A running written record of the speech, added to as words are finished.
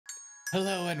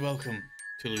Hello and welcome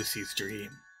to Lucy's Dream.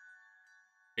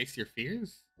 Face your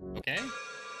fears? Okay.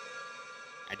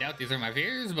 I doubt these are my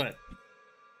fears, but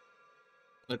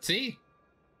let's see.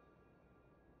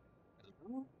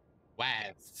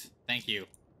 Waz. Thank you.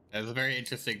 That was a very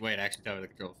interesting way to actually tell me the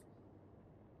controls.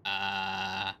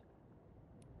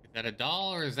 Is that a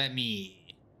doll or is that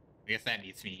me? I guess that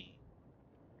means me.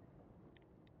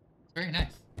 It's very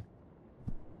nice.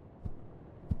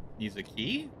 Use a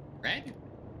key? Red?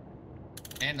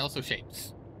 And also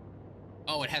shapes.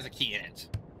 Oh, it has a key in it.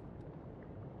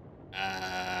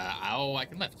 Oh, I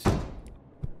can lift.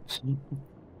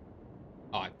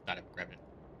 Oh, I thought I grabbed it.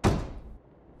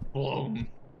 Boom.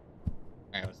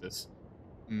 Alright, what's this?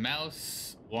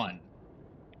 Mouse 1.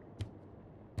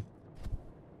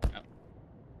 Oh.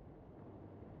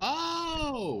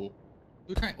 Oh!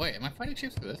 Blue triangle. Wait, am I fighting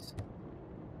shapes for this?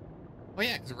 Oh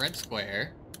yeah, because red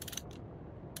square,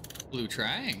 blue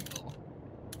triangle,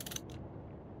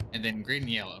 and then green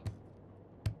and yellow.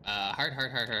 Heart.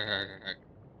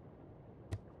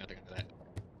 Nothing under that.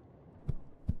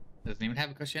 Doesn't even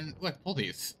have a cushion. Oh, I pull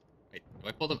these. Wait, do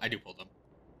I pull them? I do pull them.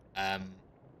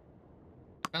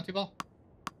 Bouncy ball?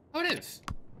 Oh, it is.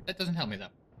 That doesn't help me,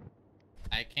 though.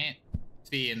 I can't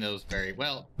see in those very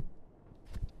well.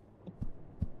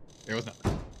 There was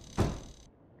nothing.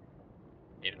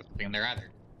 Yeah, there was nothing in there either.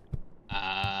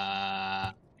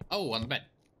 Oh, on the bed.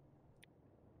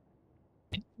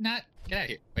 Not... Get out of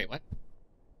here. Wait, what?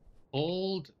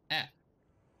 Hold F.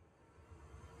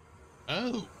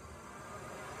 Oh.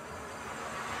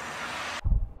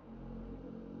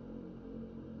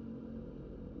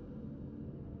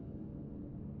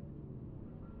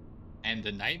 And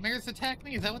the nightmares attack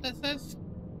me? Is that what that says?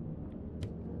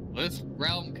 Well, this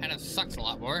realm kind of sucks a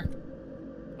lot more.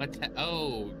 What's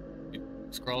oh, it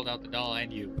scrolled out the doll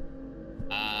and you.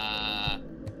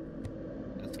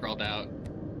 It scrolled out.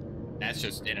 That's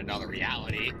just in another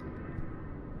reality.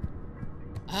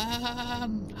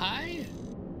 Hi?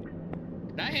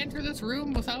 Did I enter this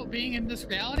room without being in this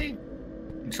reality?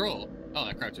 Control. Oh,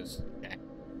 that crouches. Okay.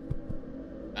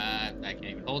 I can't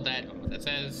even hold that. I don't know what that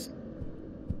says.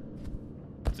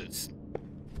 What's this?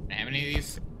 Can I have any of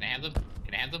these? Can I have them?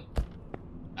 Can I have them?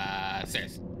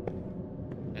 Stairs.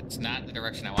 That's not the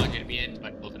direction I want you to be in,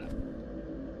 but close enough.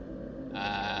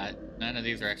 None of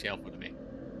these are actually helpful to me.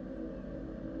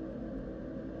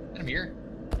 Is that a mirror?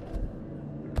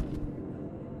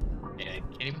 Yeah, I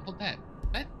can't even hold that.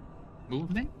 What?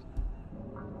 Movement?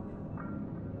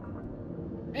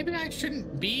 Maybe I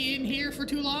shouldn't be in here for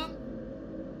too long?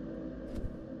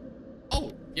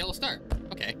 Oh, yellow star.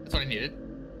 Okay, that's what I needed.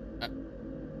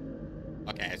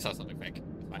 Okay, I saw something fake.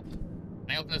 It's fine. Can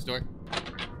I open this door?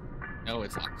 No,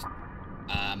 it's locked.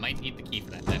 Might need the key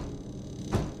for that then.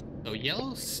 So,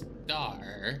 yellow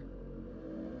star.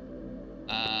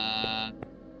 I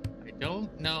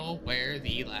don't know where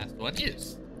the last one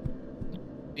is.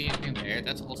 See anything there?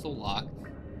 That's also locked.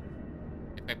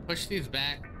 If I push these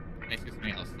back, can I see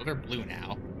something else? So they're blue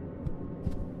now.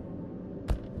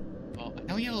 Well, I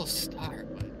know yellow star,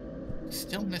 but I'm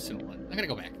still missing one. I'm gonna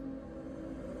go back.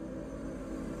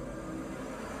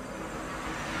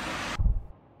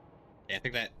 Yeah, I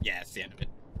think that, yeah, that's the end of it.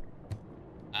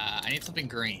 I need something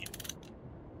green.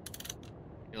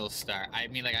 Yellow star. I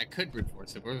mean, like, I could brute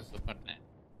force it. Where's the fun in that?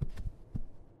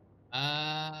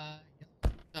 Yellow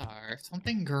star.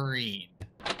 Something green.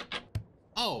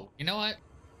 Oh, you know what?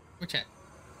 Let me check.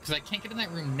 Because I can't get in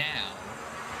that room now,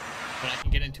 but I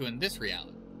can get into in this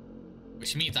reality.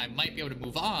 Which means I might be able to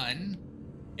move on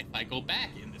if I go back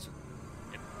in this room.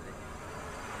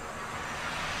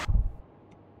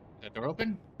 Is that door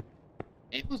open?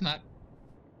 It was not.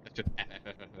 That's just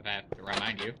to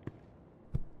remind you.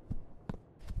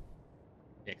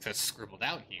 Yeah, because that's scribbled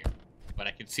out here. But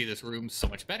I can see this room so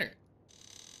much better.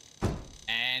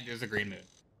 And there's a green moon.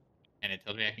 And it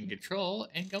tells me I can control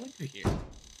and go into here.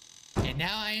 And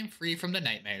now I am free from the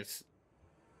nightmares.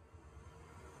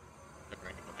 Look,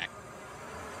 I can go back.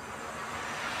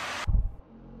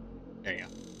 There you go.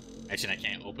 Actually, I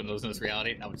can't open those in this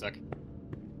reality. That would suck.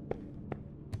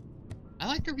 I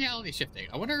like the reality shifting.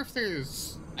 I wonder if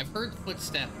there's... I've heard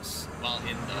footsteps while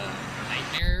in the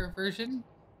nightmare version.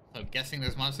 So I'm guessing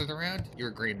there's monsters around. You're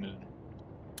a green moon.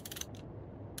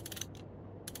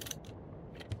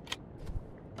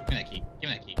 Give me that key. Give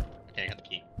me that key. Okay, I got the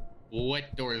key.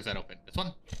 What door is that open? This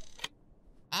one?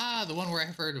 Ah, the one where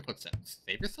I've heard of footsteps.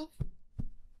 Save yourself?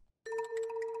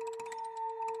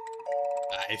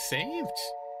 I saved.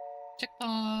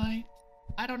 Checkpoint.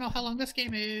 I don't know how long this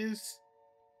game is.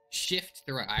 Shift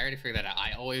the right. I already figured that out.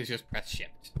 I always just press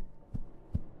shift.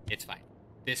 It's fine.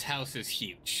 This house is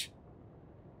huge.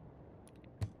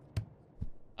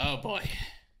 Oh boy.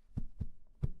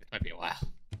 This might be a while.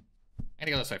 I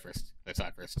gotta go this way first. This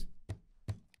side first.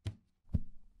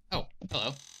 Oh,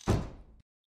 hello. Can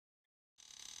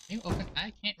you open?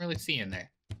 I can't really see in there.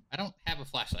 I don't have a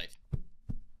flashlight.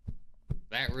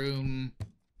 That room,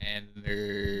 and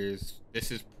there's... This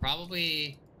is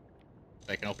probably... If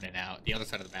I can open it now. The other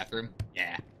side of the bathroom?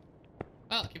 Yeah.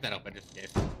 Well, keep that open just in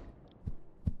case. I'll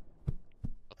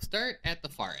start at the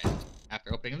far end.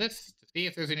 After opening this, to see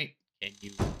if there's any... Can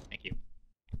you... Thank you.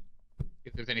 See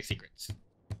if there's any secrets.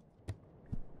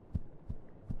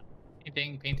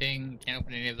 Painting, painting, can't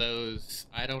open any of those.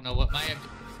 I don't know what my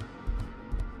objective is.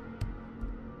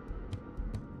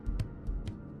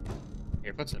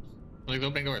 Here, footsteps. Somebody's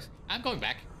opening doors. I'm going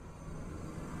back.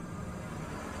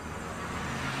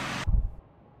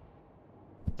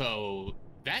 So,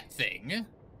 that thing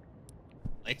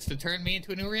likes to turn me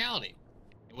into a new reality.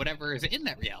 And whatever is in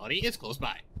that reality is close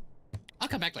by. I'll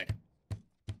come back later.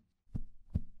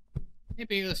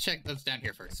 Maybe let's check those down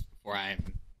here first before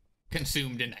I'm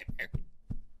consumed in nightmare.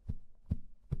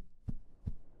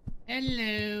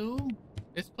 Hello.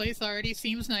 This place already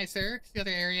seems nicer, because the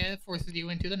other area forces you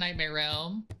into the nightmare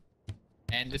realm.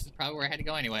 And this is probably where I had to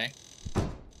go anyway.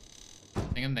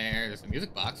 Nothing in there. There's a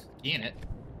music box with a key in it.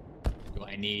 Do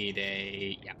I need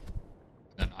a... Yeah.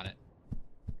 None on it.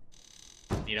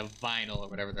 Need a vinyl or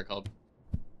whatever they're called.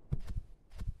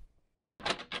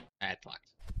 It's locked.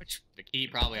 Which, the key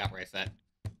probably operates that.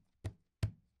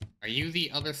 Are you the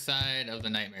other side of the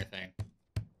nightmare thing?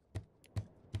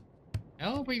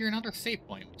 No, but you're another save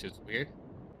point, which is weird.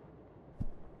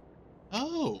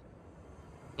 Oh!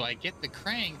 So I get the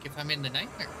crank if I'm in the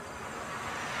nightmare.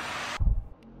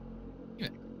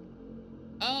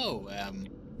 Oh,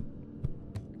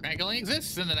 crank only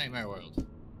exists in the nightmare world.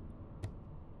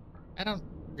 I don't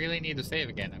really need to save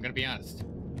again, I'm gonna be honest.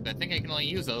 I think I can only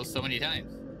use those so many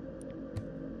times.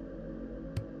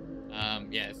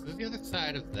 Yeah, this is the other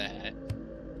side of that.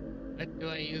 What do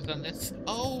I use on this?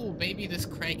 Oh, maybe this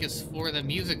crank is for the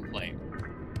music player.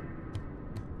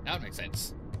 That would make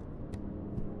sense.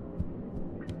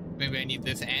 Maybe I need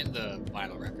this and the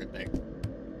vinyl record thing.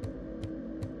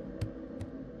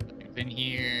 Nothing's in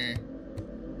here.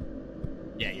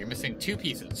 Yeah, you're missing two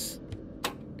pieces.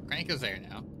 The crank is there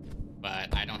now,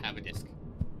 but I don't have a disc.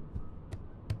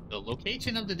 The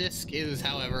location of the disc is,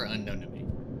 however, unknown to me.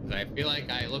 I feel like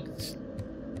I looped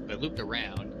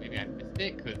around. Maybe I missed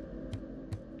it, because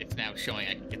it's now showing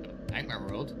I can get the nightmare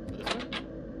world. So this way?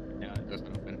 No, it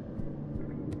doesn't open.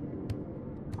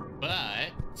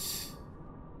 But...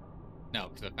 No,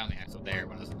 because I found the axle there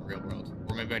when I was in the real world.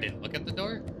 Or maybe I didn't look at the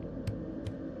door?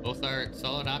 Both are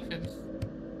solid options.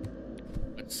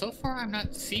 But so far I'm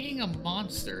not seeing a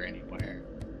monster anywhere.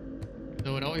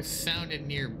 Though it always sounded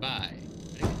nearby. I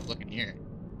didn't look in here.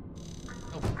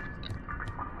 Oh.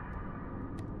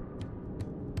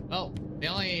 Well, the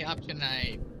only option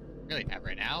I really have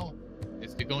right now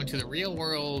is to go into the real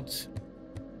world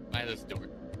by this door.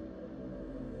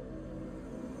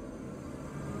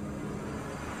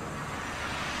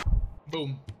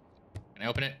 Boom. Can I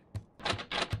open it?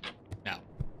 No.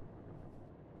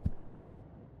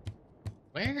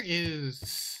 Where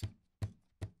is...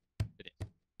 It is.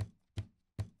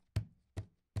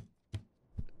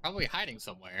 It's probably hiding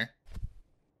somewhere.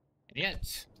 And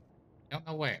yet, I don't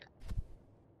know where.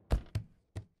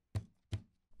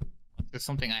 There's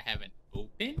something I haven't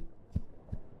opened?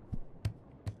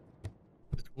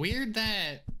 It's weird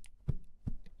that...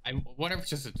 I wonder if it's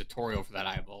just a tutorial for that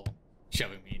eyeball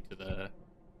shoving me into the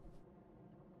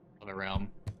other realm.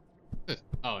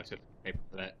 Oh, it's just paper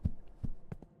for that.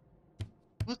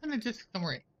 Wasn't it just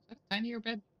somewhere... Is that a tinier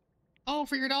bed? Oh,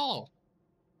 for your doll!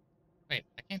 Wait,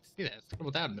 I can't see that. It's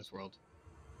scribbled out in this world.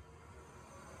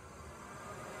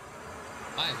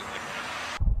 Why is it like that?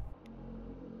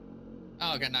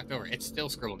 Oh, it got knocked over. It's still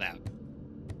scribbled out.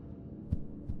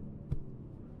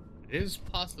 It is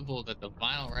possible that the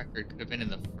vinyl record could have been in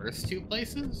the first two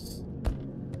places.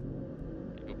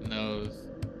 Open those.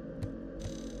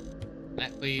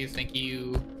 That, please. Thank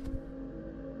you.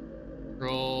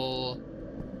 Scroll.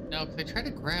 No, because I tried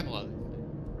to grab a lot of this.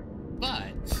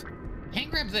 But, I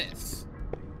can't grab this.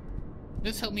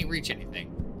 This helped me reach anything.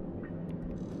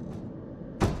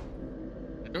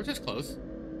 The door just closed.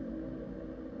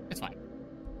 It's fine.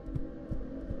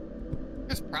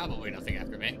 There's probably nothing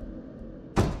after me.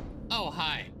 Oh,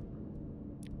 hi.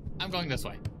 I'm going this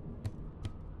way.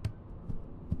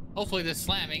 Hopefully this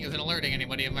slamming isn't alerting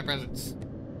anybody of my presence.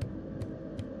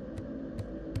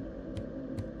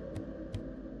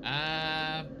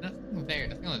 Nothing there.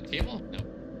 Nothing on the table? No.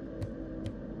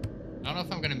 I don't know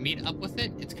if I'm gonna meet up with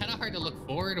it. It's kind of hard to look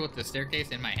forward with the staircase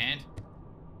in my hand.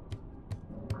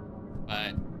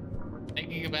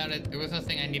 about it, there was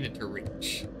nothing I needed to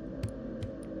reach.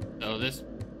 So this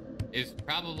is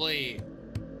probably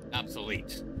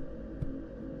obsolete.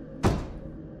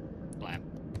 Blam.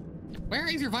 Where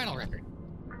is your vinyl record?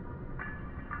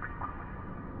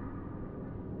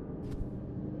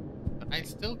 But I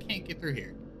still can't get through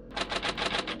here.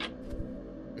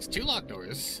 There's 2 locked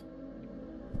doors.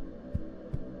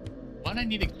 One, I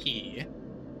need a key.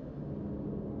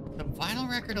 The vinyl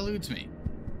record eludes me.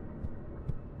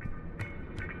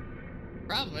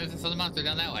 Problem is, there's a monster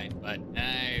down that way, but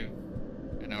I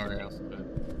know where else to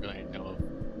really know of.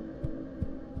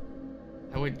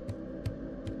 I would...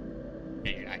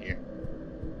 Okay, you're not here.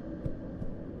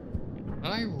 If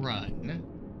I run...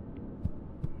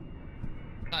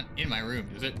 It's not in my room,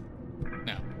 is it?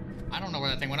 No. I don't know where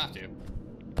that thing went off to.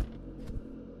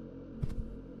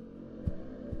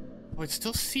 I would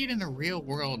still see it in the real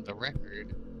world, the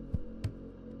record.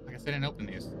 I guess I didn't open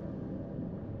these.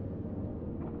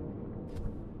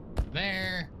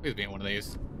 There. Please be in one of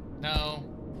these. No.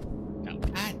 No.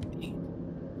 God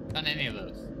dang. Not any of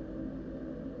those.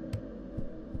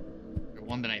 The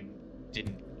one that I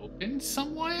didn't open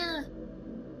somewhere?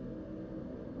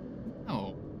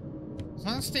 No. There's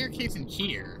not a staircase in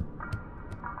here.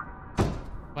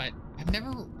 But I've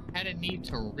never had a need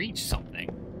to reach something.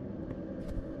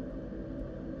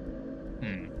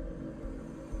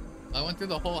 I went through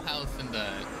the whole house in the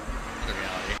other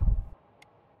reality.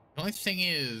 The only thing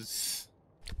is,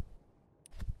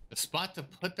 the spot to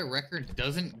put the record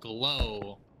doesn't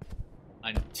glow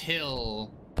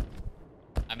until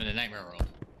I'm in the nightmare world.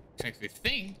 Which makes me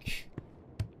think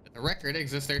that the record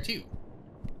exists there too.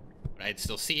 But I'd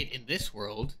still see it in this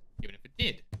world, even if it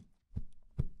did.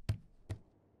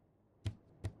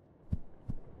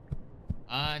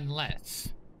 Unless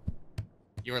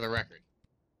you're the record.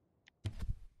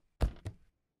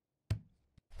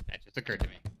 That just occurred to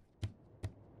me.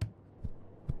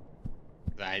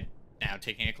 Now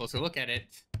taking a closer look at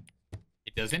it,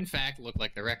 it does in fact look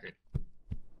like the record.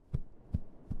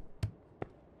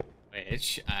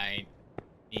 Which I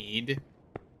need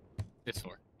this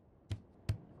for.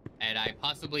 And I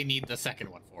possibly need the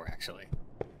second one for, actually.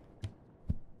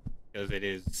 Because it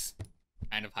is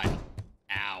kind of high.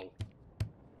 Ow.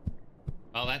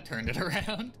 Well, that turned it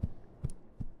around.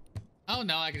 Oh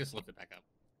no, I can just lift it back up.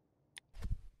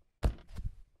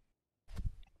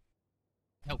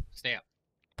 Nope, stay up.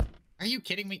 Are you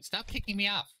kidding me? Stop kicking me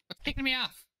off. What's kicking me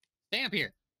off? Stay up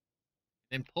here.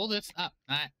 Then pull this up.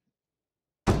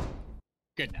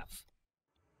 Good enough.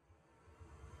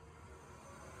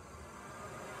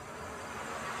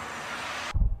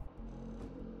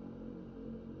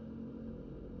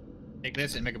 Take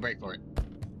this and make a break for it.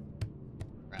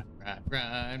 Run, run,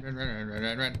 run, run, run, run,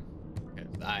 run, run.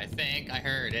 Because I think I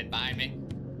heard it behind me.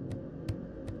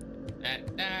 Da,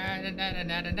 da, da, da,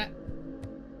 da, da, da.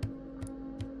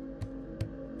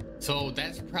 So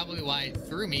that's probably why it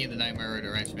threw me in the Nightmare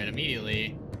direction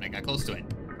immediately when I got close to it.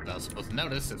 I was supposed to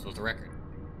notice this was the record.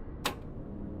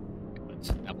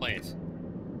 Now play it.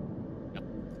 Nope.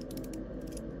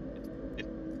 It's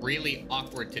really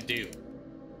awkward to do.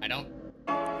 I don't...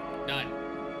 Done.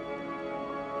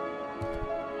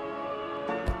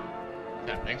 What's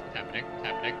happening? What's happening? What's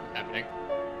happening? What's happening?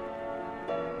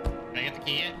 Can I get the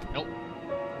key yet? Nope.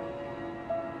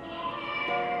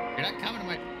 You're not coming to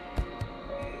my...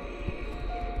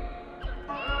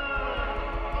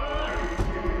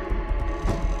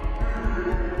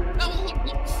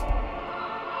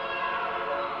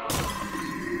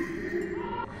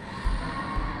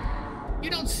 You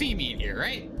don't see me in here,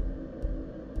 right?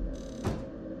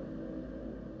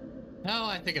 No,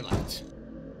 I think it left.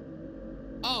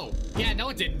 Oh, yeah, no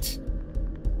it didn't.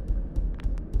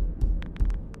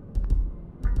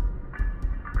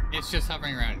 It's just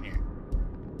hovering around in here.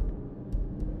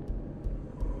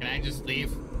 Can I just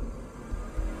leave?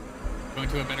 Go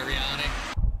into a better reality?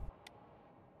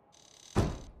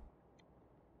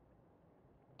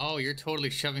 Oh, you're totally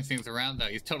shoving things around though.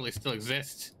 You totally still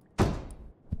exist.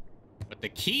 But the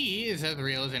key is as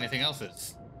real as anything else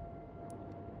is.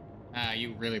 Ah,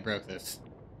 you really broke this.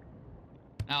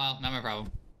 Oh well, not my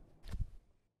problem.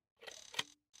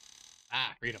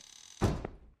 Ah, freedom.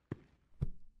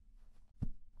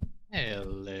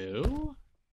 Hello?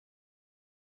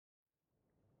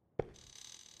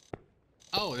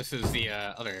 Oh, this is the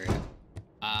other area.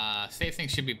 Save thing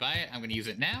should be by it. I'm gonna use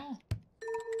it now.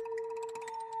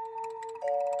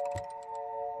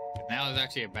 Now is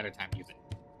actually a better time to use it.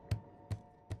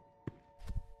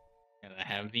 And I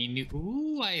have the new...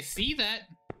 Ooh, I see that!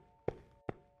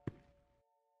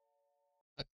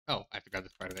 Oh, I forgot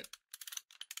this part of it.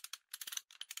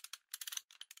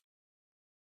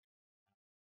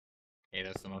 Okay,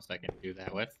 that's the most I can do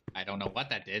that with. I don't know what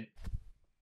that did.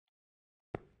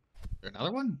 Is there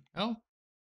another one? Oh.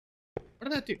 What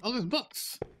did that do? Oh, there's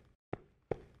books.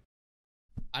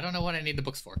 I don't know what I need the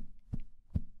books for.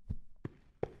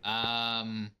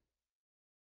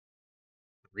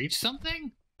 Reach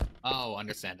something? Oh,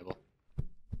 understandable.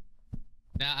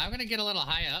 Now, I'm gonna get a little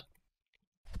high up.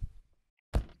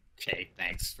 Okay,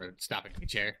 thanks for stopping me,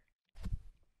 chair.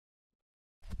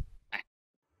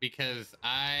 Because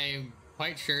I'm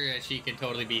quite sure that she can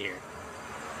totally be here.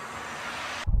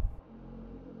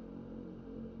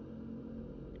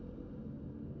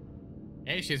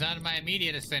 Hey, she's on my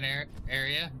immediate ascent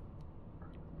area.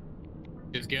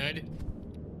 Which is good.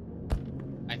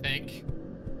 I think.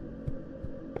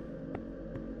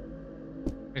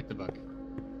 Here's the book.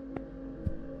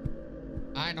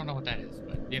 I don't know what that is,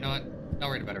 but you know what? Not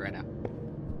worried about it right now.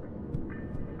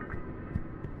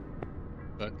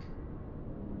 Book.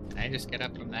 Can I just get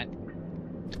up from that?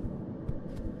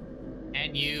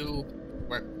 Can you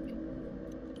work with me?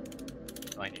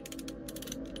 Oh, I need.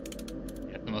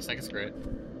 Yeah, the most I can screw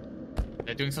it.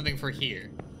 They're doing something for here.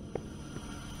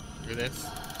 Through this.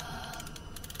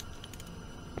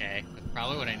 Okay, that's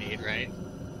probably what I need, right?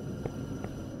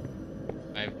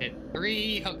 I've hit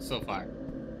 3 hooks so far.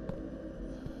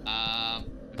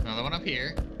 There's another one up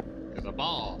here. There's a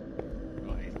ball.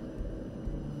 Boy.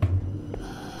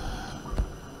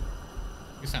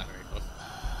 It's not very close.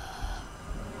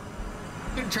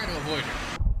 I'm gonna try to avoid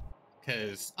her.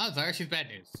 Because odds are she's bad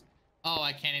news. Oh,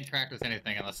 I can't interact with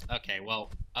anything unless... Okay,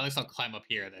 well, at least I'll climb up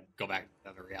here and then go back to the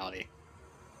other reality.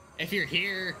 If you're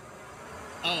here...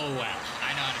 Oh, well,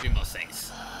 I know how to do most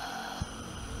things.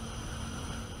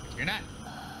 If you're not...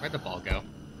 Where'd the ball go?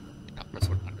 I'll press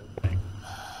one under the thing.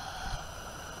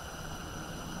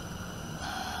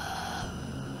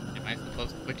 Am I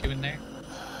supposed to put you in there?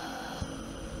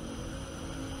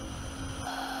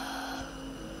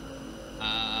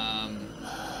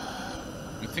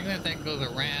 I'm thinking that goes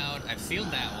around. I've sealed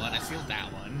that one. I sealed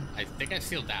that one. I think I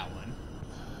sealed that one.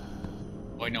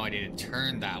 Oh, no, I need to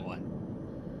turn that one.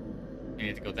 I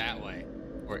need to go that way.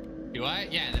 Or do I?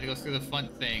 Yeah, and then it goes through the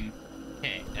front thing.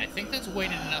 Okay, and I think that's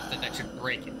weighted enough that that should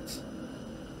break it.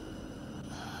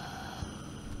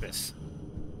 This.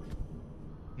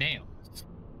 Nails.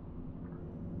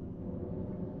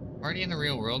 I'm already in the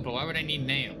real world, but why would I need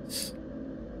nails?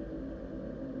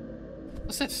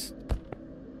 What's this?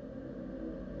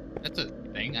 That's a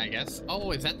thing, I guess.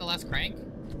 Oh, is that the last crank?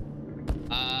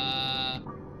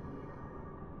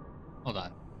 Hold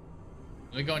on.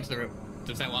 Let me go into the room.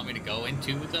 Does that want me to go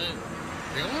into the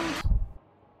real world?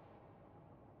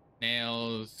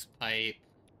 Nails, pipe,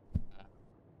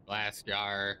 glass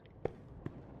jar.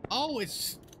 Oh,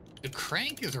 it's... The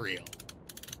crank is real.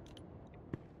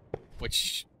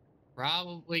 Which...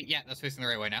 Probably... Yeah, that's facing the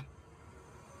right way now.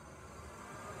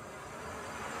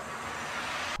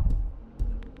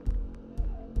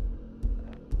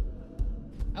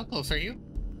 How close are you?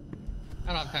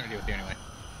 I don't have time to deal with you anyway.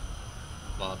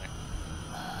 Ball in there.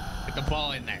 Get the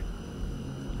ball in there.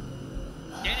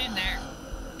 Get in there.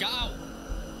 Go.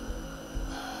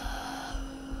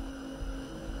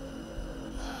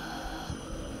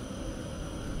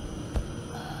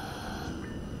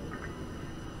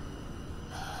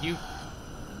 You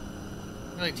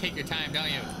really take your time,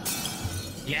 don't you?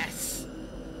 Yes.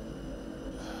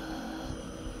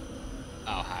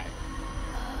 Oh, hi.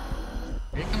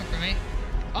 Are you coming for me?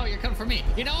 Oh, you're coming for me.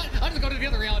 You know what? I'll just go to the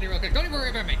other reality real quick. Don't even worry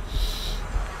about me.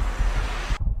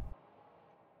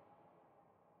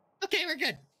 Okay, we're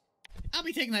good. I'll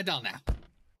be taking that doll now.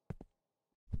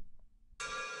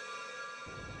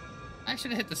 I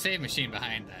should have hit the save machine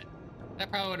behind that.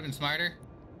 That probably would have been smarter.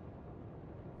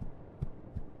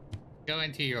 Go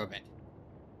into your bed.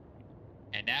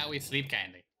 And now we sleep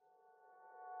kindly.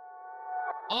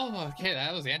 Oh, okay,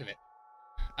 that was the end of it.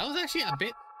 That was actually a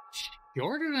bit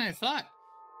shorter than I thought.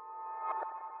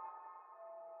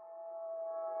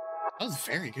 That was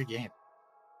a very good game.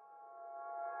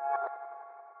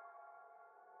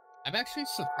 I'm actually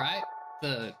surprised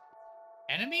the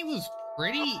enemy was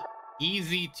pretty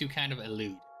easy to kind of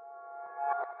elude.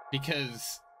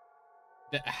 Because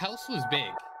the house was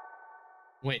big,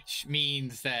 which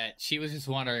means that she was just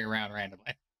wandering around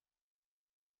randomly.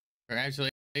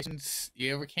 Congratulations,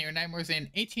 you overcame your nightmares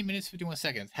in 18 minutes 51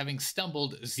 seconds, having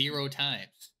stumbled 0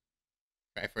 times.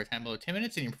 Try for a time below 10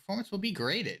 minutes and your performance will be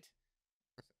graded.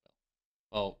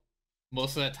 Well,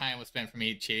 most of that time was spent for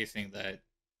me chasing the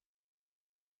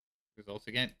results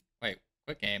again. Wait,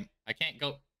 quit game. I can't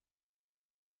go.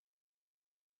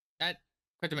 That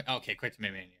quit the okay, quit the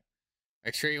menu.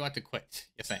 Make sure you want to quit.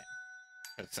 Yes, I am.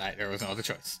 Because there was no other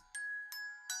choice.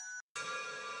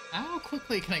 How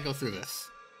quickly can I go through this?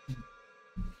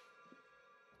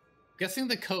 Guessing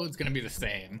the code's gonna be the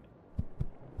same.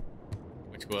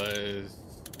 Which was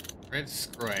red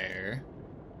square.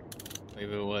 I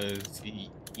believe it was the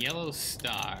yellow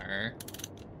star.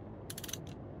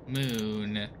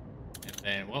 Moon. And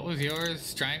then what was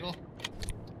yours? Triangle?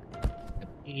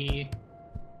 E.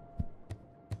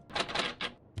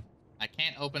 I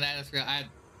can't open that as real. I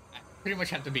pretty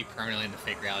much have to be permanently in the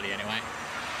fake reality anyway.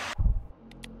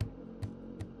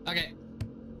 Okay.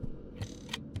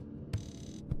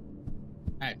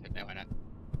 I hit that, why not?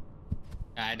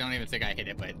 I don't even think I hit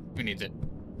it, but who needs it?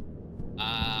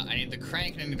 I need the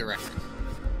crank and I need the record.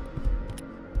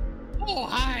 Oh,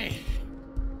 hi!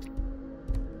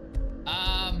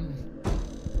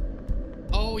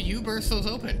 Oh, you burst those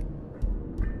open.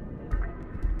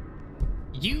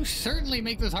 You certainly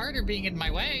make this harder being in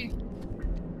my way.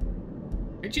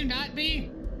 Could you not be?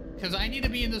 Because I need to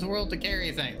be in this world to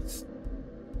carry things.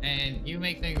 And you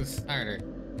make things harder.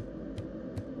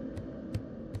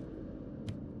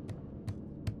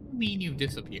 What do you mean you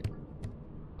disappeared?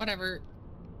 Whatever.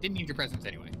 Didn't need your presence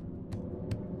anyway.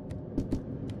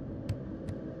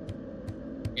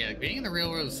 Yeah, like being in the real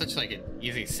world is such like an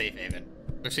easy safe haven.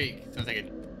 Especially since I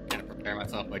could kind of prepare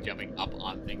myself by jumping up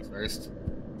on things first.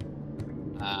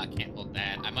 Can't hold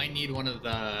that. I might need one of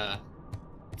the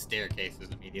staircases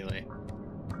immediately.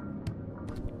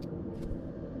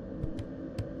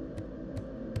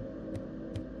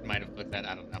 Might have clicked that,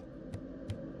 I don't know.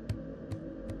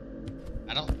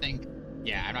 I don't think...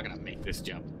 Yeah, I'm not gonna make this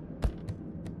jump.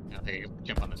 I don't think I can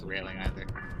jump on this railing either.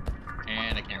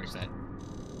 And I can't reach that.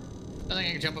 I don't think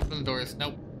I can jump up from the doors.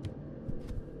 Nope.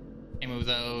 Can't move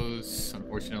those,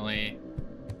 unfortunately.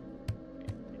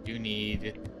 I do need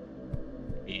to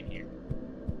be in here.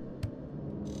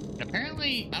 And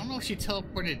apparently, I don't know if she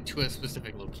teleported to a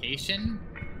specific location,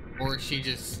 or if she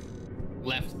just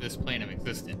left this plane of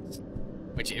existence.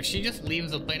 Which, if she just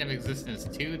leaves the plane of existence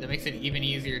too, that makes it even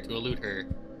easier to elude her,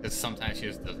 because sometimes she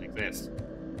just doesn't exist.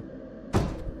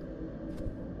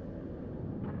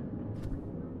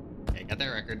 Okay, got that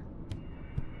record.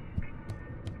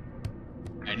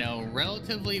 I know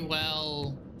relatively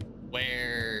well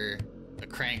where the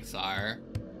cranks are.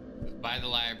 By the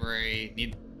library,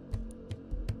 need...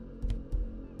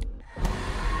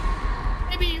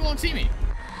 Maybe you won't see me.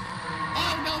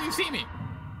 Oh no, you see me.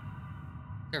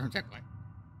 Different checkpoint.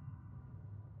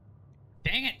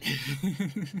 Dang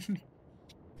it!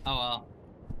 Oh well.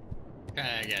 Try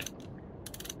that again.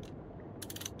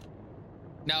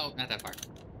 No, not that far.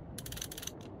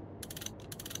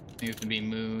 Needs to be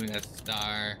moon, that's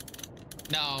star.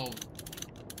 No!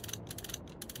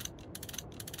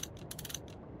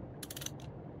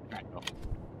 Alright, go.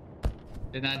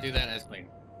 Did not do that as planned.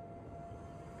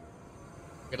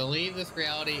 Gonna leave this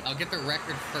reality. I'll get the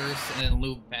record first and then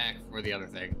loop back for the other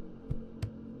thing.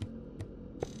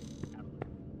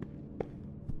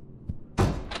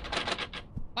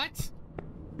 What?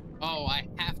 Oh, I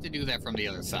have to do that from the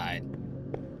other side.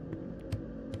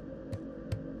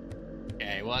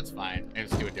 Okay, well that's fine. I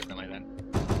just do it differently then.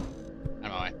 I don't know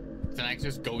why. Then I can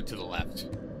just go to the left.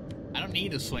 I don't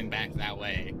need to swing back that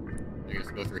way. I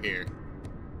just go through here.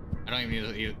 I don't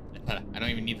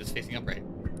even need this facing upright.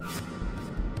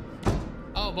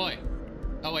 Oh boy.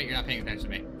 Oh wait, you're not paying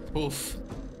attention to me. Oof.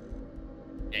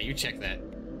 Yeah, you check that.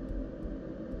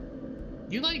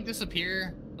 You like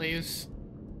disappear, please?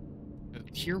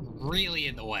 You're really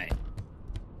in the way.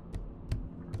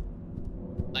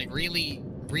 Like really,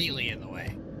 really in the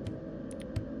way.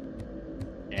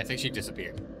 Yeah, I think she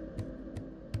disappeared.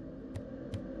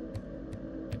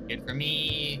 Good for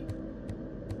me.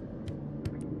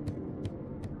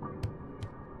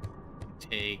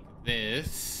 Take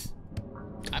this.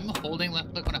 I'm holding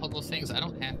left click when I hold those things. I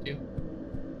don't have to.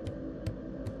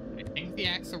 I think the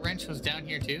axle wrench was down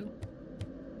here too.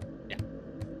 Yeah.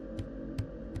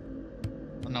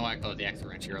 I don't know why I call it the axle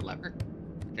wrench. You're a lever.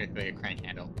 Particularly a crank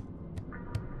handle.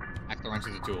 Axle wrench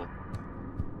is a tool.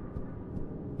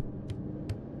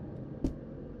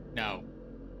 No.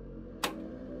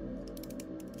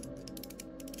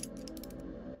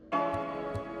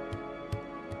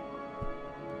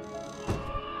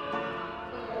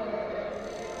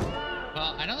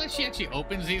 Well, I know that she actually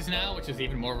opens these now, which is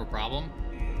even more of a problem.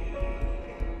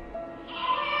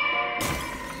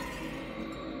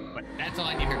 But that's all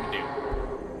I need her to do.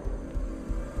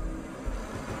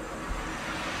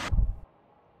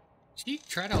 She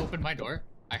tried to open my door.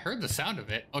 I heard the sound of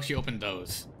it. Oh, she opened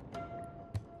those. I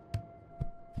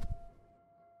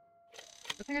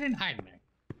think I didn't hide anything.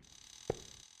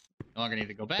 No longer need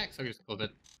to go back, so I just close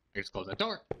it. I just close that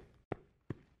door.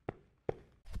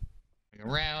 Going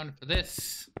around for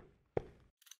this.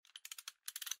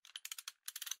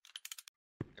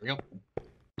 There we go.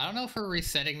 I don't know if her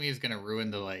resetting me is gonna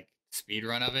ruin the like speed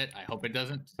run of it. I hope it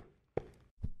doesn't.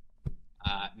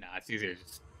 Nah, it's easier to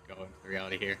just go into the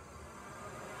reality here.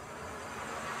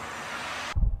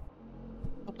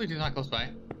 Hopefully she's not close by.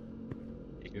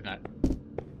 Yeah, she's not.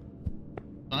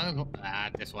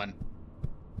 This one.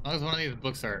 As long as one of these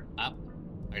books are up,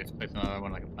 I just place another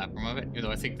one like a platform of it. Even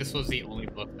though I think this was the only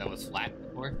book that was flat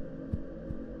before.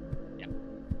 Yeah.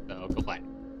 So go flat.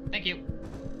 Thank you.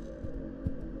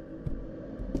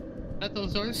 Is that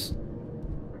those doors?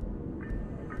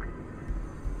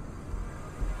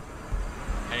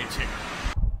 I need to check.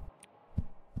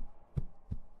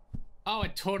 Oh,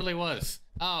 it totally was.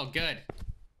 Oh, good.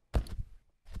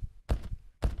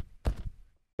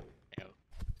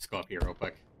 Let's go up here real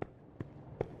quick.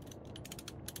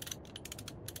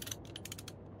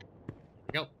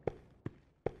 Go.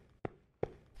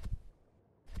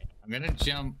 I'm gonna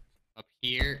jump up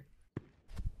here.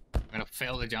 I'm gonna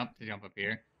fail the jump to jump up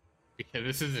here because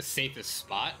this is the safest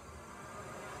spot.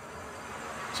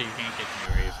 So you can't get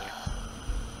to me very easily.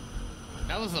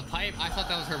 That was the pipe. I thought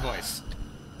that was her voice.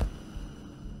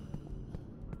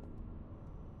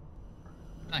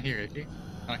 Not here, is she?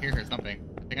 I don't hear her something.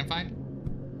 I think I'm fine.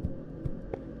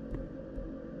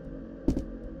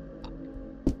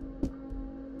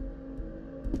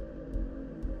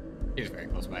 She's very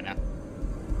close by now.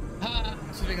 Ah,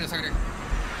 she's making this harder.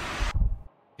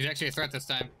 She's actually a threat this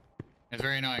time. It's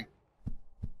very annoying.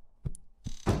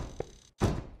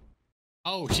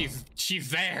 Oh, she's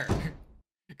there.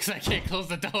 Because I can't close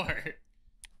the door.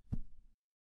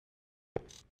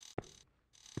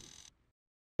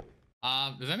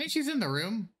 Does that mean she's in the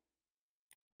room?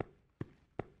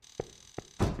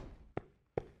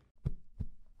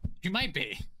 She might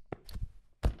be.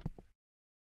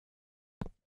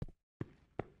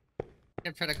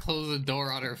 I'm trying to close the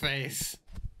door on her face.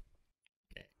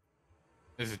 Okay.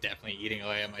 This is definitely eating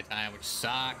away at my time, which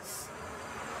sucks.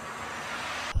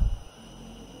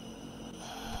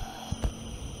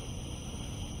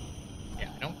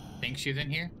 Yeah, I don't think she's in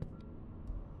here.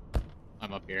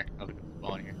 I'm up here. I'll look at the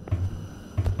ball in here.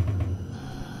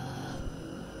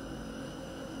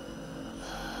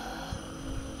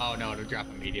 Oh no, it'll drop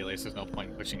immediately, so there's no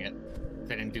point in pushing it. I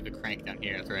didn't do the crank down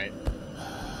here, that's right.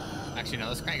 Actually, no,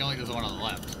 this crank only does the one on the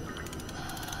left.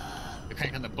 The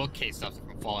crank on the bookcase stops it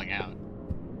from falling out.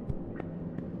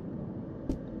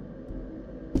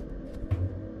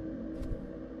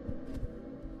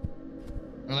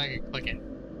 I like it clicking.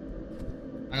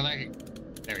 I like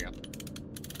it. There we go.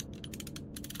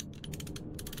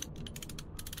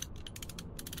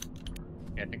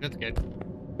 Yeah, I think that's good.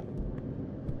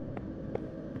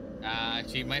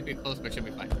 She might be close, but she'll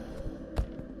be fine.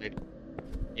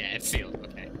 Yeah, it's sealed.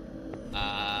 Okay.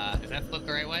 Is that flipped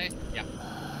the right way? Yeah.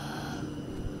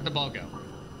 Where'd the ball go?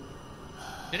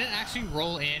 Did it actually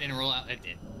roll in and roll out? It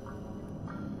did.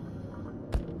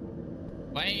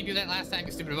 Why didn't you do that last time,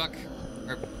 you stupid book?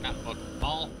 Or, not book,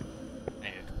 ball? I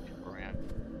need to go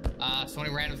around. So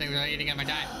many random things are eating at my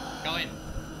time. Go in.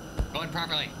 Go in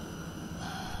properly.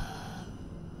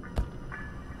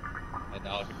 The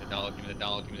doll, give me the doll, give me the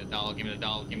doll, give me the doll, give me the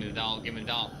doll, give me the doll, give me the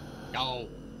doll. Go!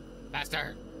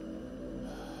 Faster!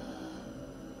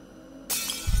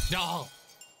 Doll!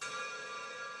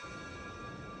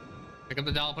 Pick up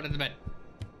the doll, put it in the bed.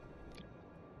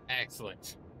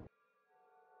 Excellent.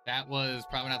 That was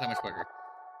probably not that much quicker.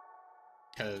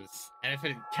 And if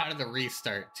it counted the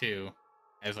restart too,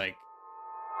 as like,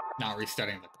 not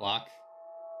restarting the clock.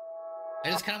 I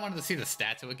just kind of wanted to see the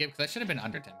stats it would give, because that should have been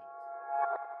under 10 minutes.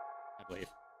 I believe.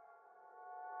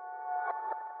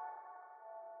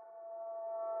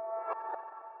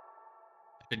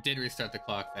 If it did restart the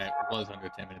clock, that was under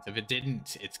 10 minutes. If it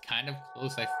didn't, it's kind of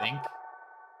close, I think.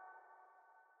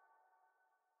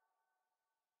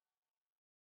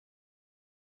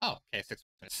 Oh, okay, 6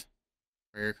 minutes.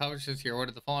 For your accomplishments, you're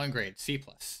awarded the following grade, C+.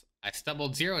 I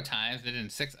stumbled 0 times, did it in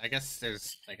 6. I guess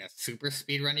there's like a super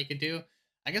speed run you could do.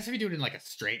 I guess if you do it in like a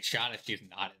straight shot, if she's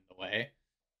not in the way.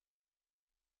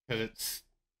 Because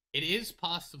it is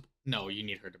possible. No, you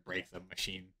need her to break the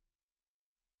machine.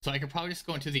 So I could probably just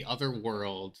go into the other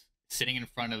world, sitting in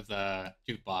front of the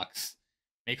jukebox,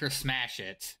 make her smash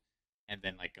it, and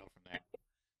then like go from there.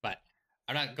 But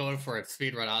I'm not going for a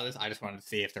speed run on this. I just wanted to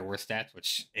see if there were stats,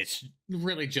 which it's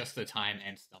really just the time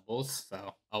and stumbles.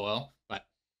 So, oh well. But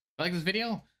if you like this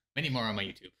video, many more on my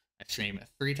YouTube. I stream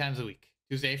 3 times a week,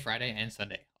 Tuesday, Friday, and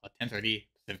Sunday, at 10:30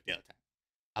 Pacific Daylight Time.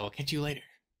 I will catch you later.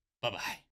 Bye-bye.